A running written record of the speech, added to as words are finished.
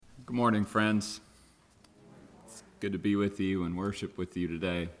Good morning, friends. It's good to be with you and worship with you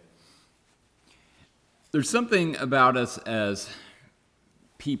today. There's something about us as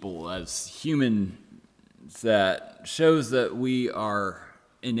people, as humans, that shows that we are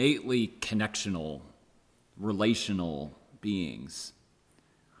innately connectional, relational beings.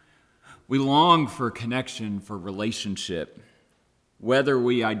 We long for connection, for relationship. Whether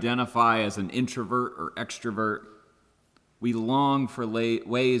we identify as an introvert or extrovert, we long for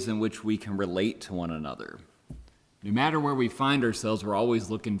ways in which we can relate to one another. No matter where we find ourselves, we're always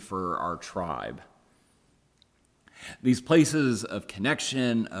looking for our tribe. These places of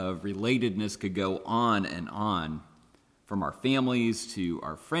connection, of relatedness could go on, from our families to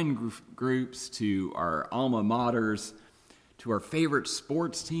our friend groups to our alma maters to our favorite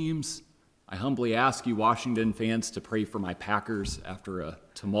sports teams. I humbly ask you, Washington fans, to pray for my Packers after a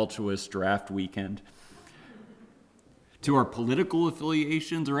tumultuous draft weekend. To our political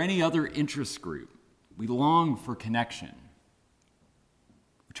affiliations or any other interest group. We long for connection.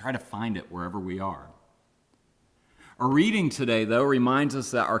 We try to find it wherever we are. Our reading today, though, reminds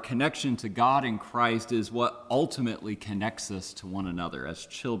us that our connection to God in Christ is what ultimately connects us to one another as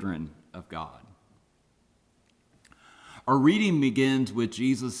children of God. Our reading begins with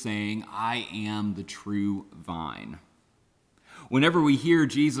Jesus saying, "I am the true vine." Whenever we hear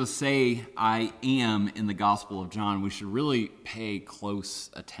Jesus say, "I am," in the Gospel of John, we should really pay close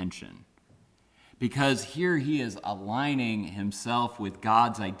attention. Because here he is aligning himself with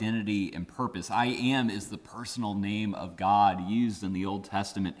God's identity and purpose. I am is the personal name of God used in the Old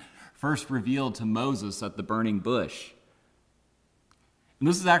Testament, first revealed to Moses at the burning bush. And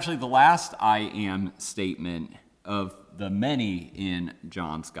this is actually the last I am statement of the many in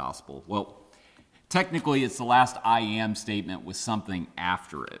John's Gospel. Well, technically, it's the last I am statement with something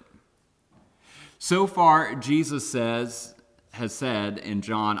after it. So far, Jesus has said in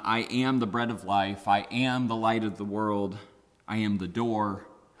John, "I am the bread of life. I am the light of the world. I am the door."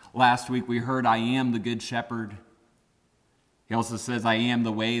 Last week, we heard, "I am the good shepherd." He also says, "I am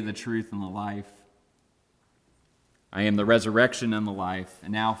the way, the truth, and the life. I am the resurrection and the life."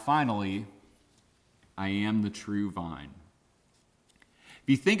 And now, finally, "I am the true vine." If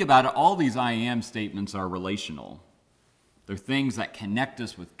you think about it, all these I am statements are relational. They're things that connect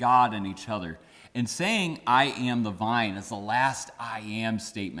us with God and each other. And saying "I am the vine" as the last I am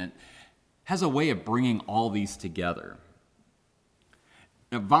statement has a way of bringing all these together.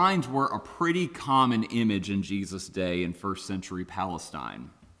 Now, vines were a pretty common image in Jesus' day in first century Palestine.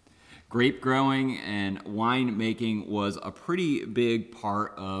 Grape growing and wine making was a pretty big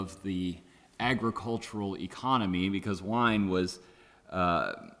part of the agricultural economy because wine was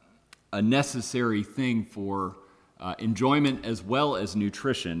a necessary thing for enjoyment as well as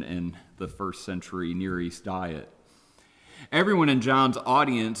nutrition in the first century Near East diet. Everyone in John's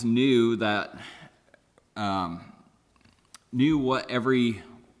audience knew what every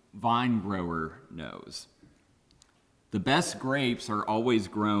vine grower knows. The best grapes are always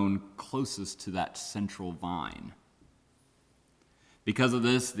grown closest to that central vine. Because of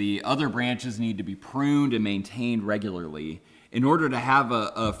this, the other branches need to be pruned and maintained regularly in order to have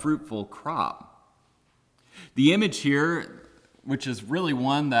a fruitful crop. The image here, which is really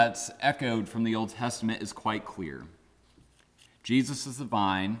one that's echoed from the Old Testament, is quite clear. Jesus is the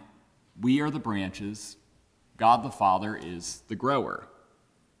vine, we are the branches, God the Father is the grower.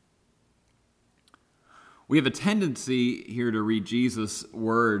 We have a tendency here to read Jesus'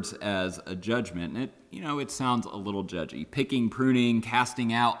 words as a judgment, and it sounds a little judgy. Picking, pruning,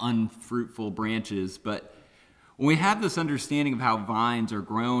 casting out unfruitful branches, but when we have this understanding of how vines are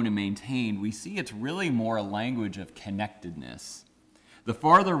grown and maintained, we see it's really more a language of connectedness. The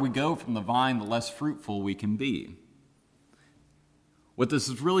farther we go from the vine, the less fruitful we can be. What this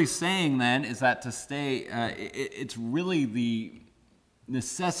is really saying then is that to stay, it's really the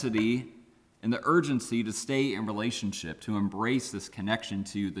necessity and the urgency to stay in relationship, to embrace this connection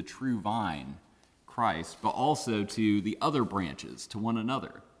to the true vine, Christ, but also to the other branches, to one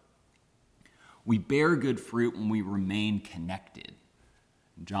another. We bear good fruit when we remain connected.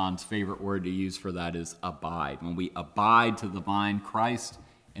 John's favorite word to use for that is abide. When we abide to the vine, Christ,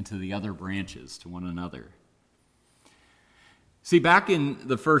 and to the other branches, to one another. See, back in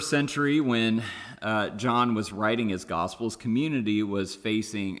the first century when John was writing his Gospels, community was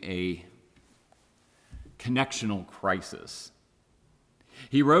facing a connectional crisis.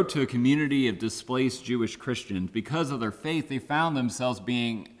 He wrote to a community of displaced Jewish Christians. Because of their faith, they found themselves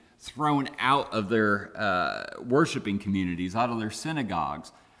being thrown out of their worshiping communities, out of their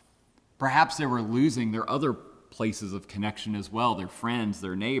synagogues. Perhaps they were losing their other places of connection as well, their friends,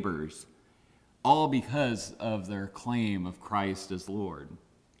 their neighbors, all because of their claim of Christ as Lord.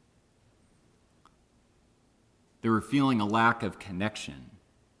 They were feeling a lack of connection.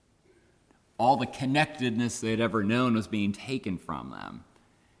 All the connectedness they'd ever known was being taken from them.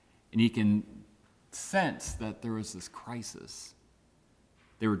 And you can sense that there was this crisis.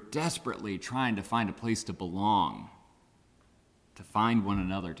 They were desperately trying to find a place to belong, to find one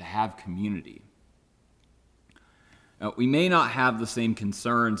another, to have community. Now, we may not have the same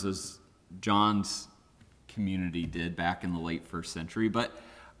concerns as John's community did back in the late first century, but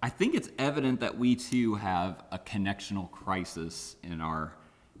I think it's evident that we too have a connectional crisis in our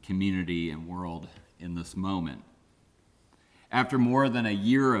community and world in this moment. After more than a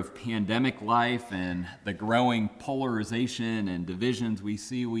year of pandemic life and the growing polarization and divisions we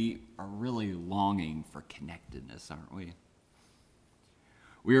see, we are really longing for connectedness, aren't we?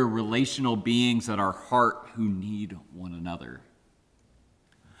 We are relational beings at our heart who need one another.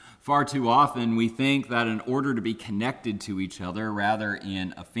 Far too often, we think that in order to be connected to each other, rather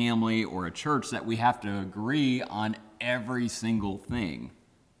in a family or a church, that we have to agree on every single thing.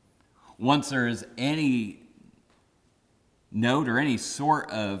 Once there is any note or any sort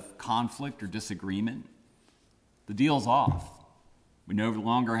of conflict or disagreement, the deal's off. We no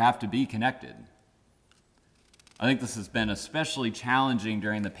longer have to be connected. I think this has been especially challenging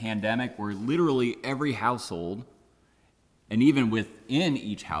during the pandemic, where literally every household, and even within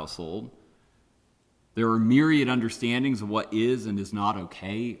each household, there are myriad understandings of what is and is not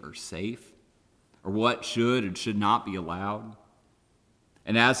okay or safe, or what should and should not be allowed.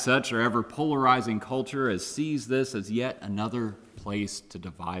 And as such, our ever-polarizing culture has seized this as yet another place to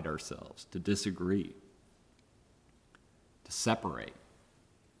divide ourselves, to disagree, to separate.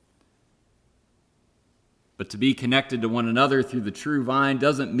 But to be connected to one another through the true vine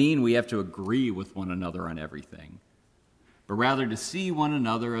doesn't mean we have to agree with one another on everything, but rather to see one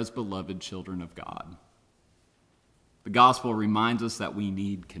another as beloved children of God. The gospel reminds us that we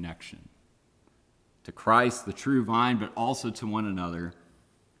need connection to Christ, the true vine, but also to one another,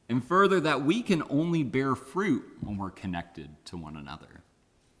 and further that we can only bear fruit when we're connected to one another.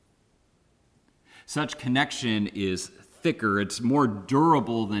 Such connection is thicker, it's more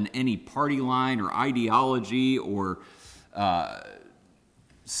durable than any party line or ideology or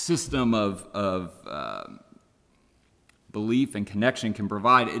system of belief and connection can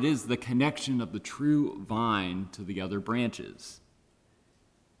provide. It is the connection of the true vine to the other branches.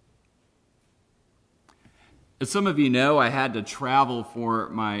 As some of you know, I had to travel for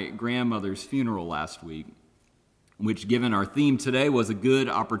my grandmother's funeral last week, which, given our theme today, was a good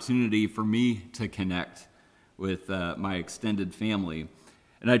opportunity for me to connect with my extended family.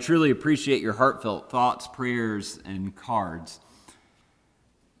 And I truly appreciate your heartfelt thoughts, prayers, and cards.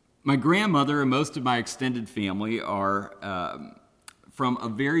 My grandmother and most of my extended family are from a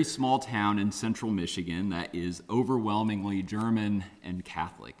very small town in central Michigan that is overwhelmingly German and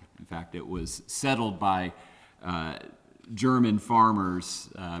Catholic. In fact, it was settled by German farmers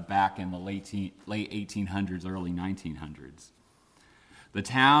back in the late 1800s, early 1900s. The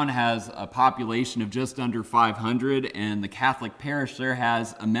town has a population of just under 500, and the Catholic parish there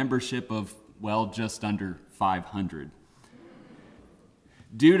has a membership of, well, just under 500.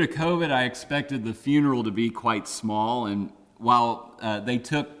 Due to COVID, I expected the funeral to be quite small, and while they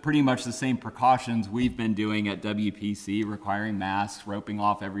took pretty much the same precautions we've been doing at WPC, requiring masks, roping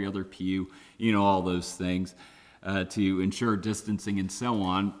off every other pew, all those things to ensure distancing and so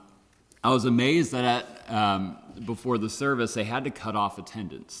on, I was amazed that before the service, they had to cut off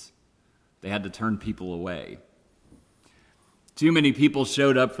attendance. They had to turn people away. Too many people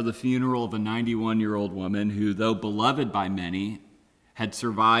showed up for the funeral of a 91-year-old woman who, though beloved by many, had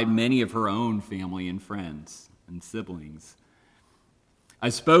survived many of her own family and friends and siblings. I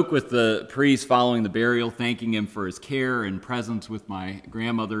spoke with the priest following the burial, thanking him for his care and presence with my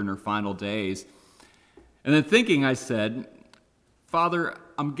grandmother in her final days. And then thinking, I said, "Father,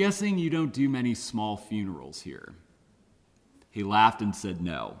 I'm guessing you don't do many small funerals here." He laughed and said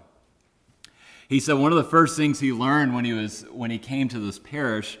no. He said one of the first things he learned when he came to this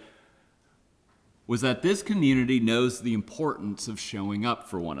parish was that this community knows the importance of showing up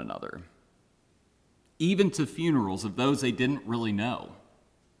for one another, even to funerals of those they didn't really know.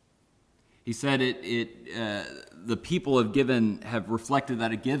 He said the people have reflected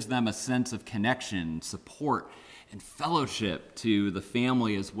that it gives them a sense of connection, support, and fellowship to the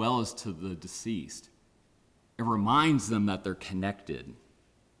family as well as to the deceased. It reminds them that they're connected.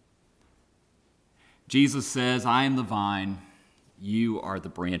 Jesus says, "I am the vine, you are the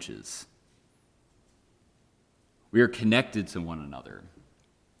branches." We are connected to one another.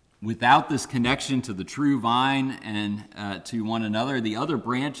 Without this connection to the true vine and to one another, the other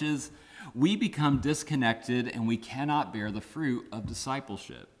branches, we become disconnected and we cannot bear the fruit of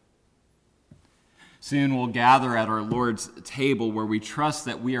discipleship. Soon we'll gather at our Lord's table where we trust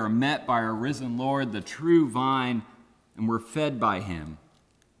that we are met by our risen Lord, the true vine, and we're fed by him.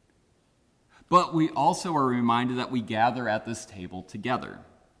 But we also are reminded that we gather at this table together.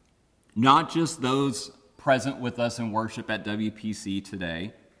 Not just those present with us in worship at WPC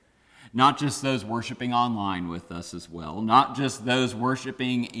today, not just those worshiping online with us as well, not just those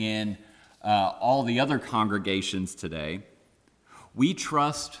worshiping in all the other congregations today. We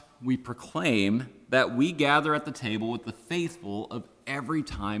trust, we proclaim that we gather at the table with the faithful of every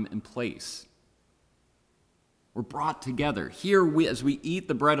time and place. We're brought together. Here, as we eat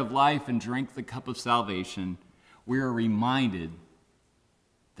the bread of life and drink the cup of salvation, we are reminded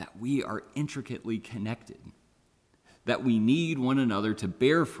that we are intricately connected, that we need one another to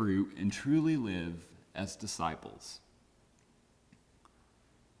bear fruit and truly live as disciples.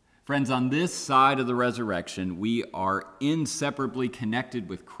 Friends, on this side of the resurrection, we are inseparably connected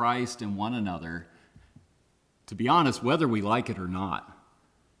with Christ and one another, to be honest, whether we like it or not.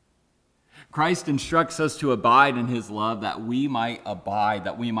 Christ instructs us to abide in his love, that we might abide,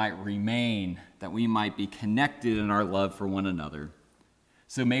 that we might remain, that we might be connected in our love for one another.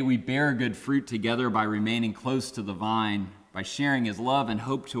 So may we bear good fruit together by remaining close to the vine, by sharing his love and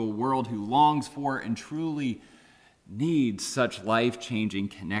hope to a world who longs for and truly needs such life-changing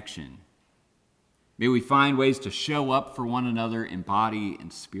connection. May we find ways to show up for one another in body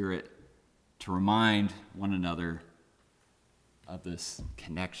and spirit, to remind one another of this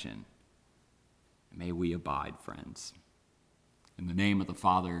connection. May we abide, friends. In the name of the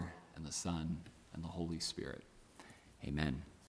Father, and the Son, and the Holy Spirit. Amen.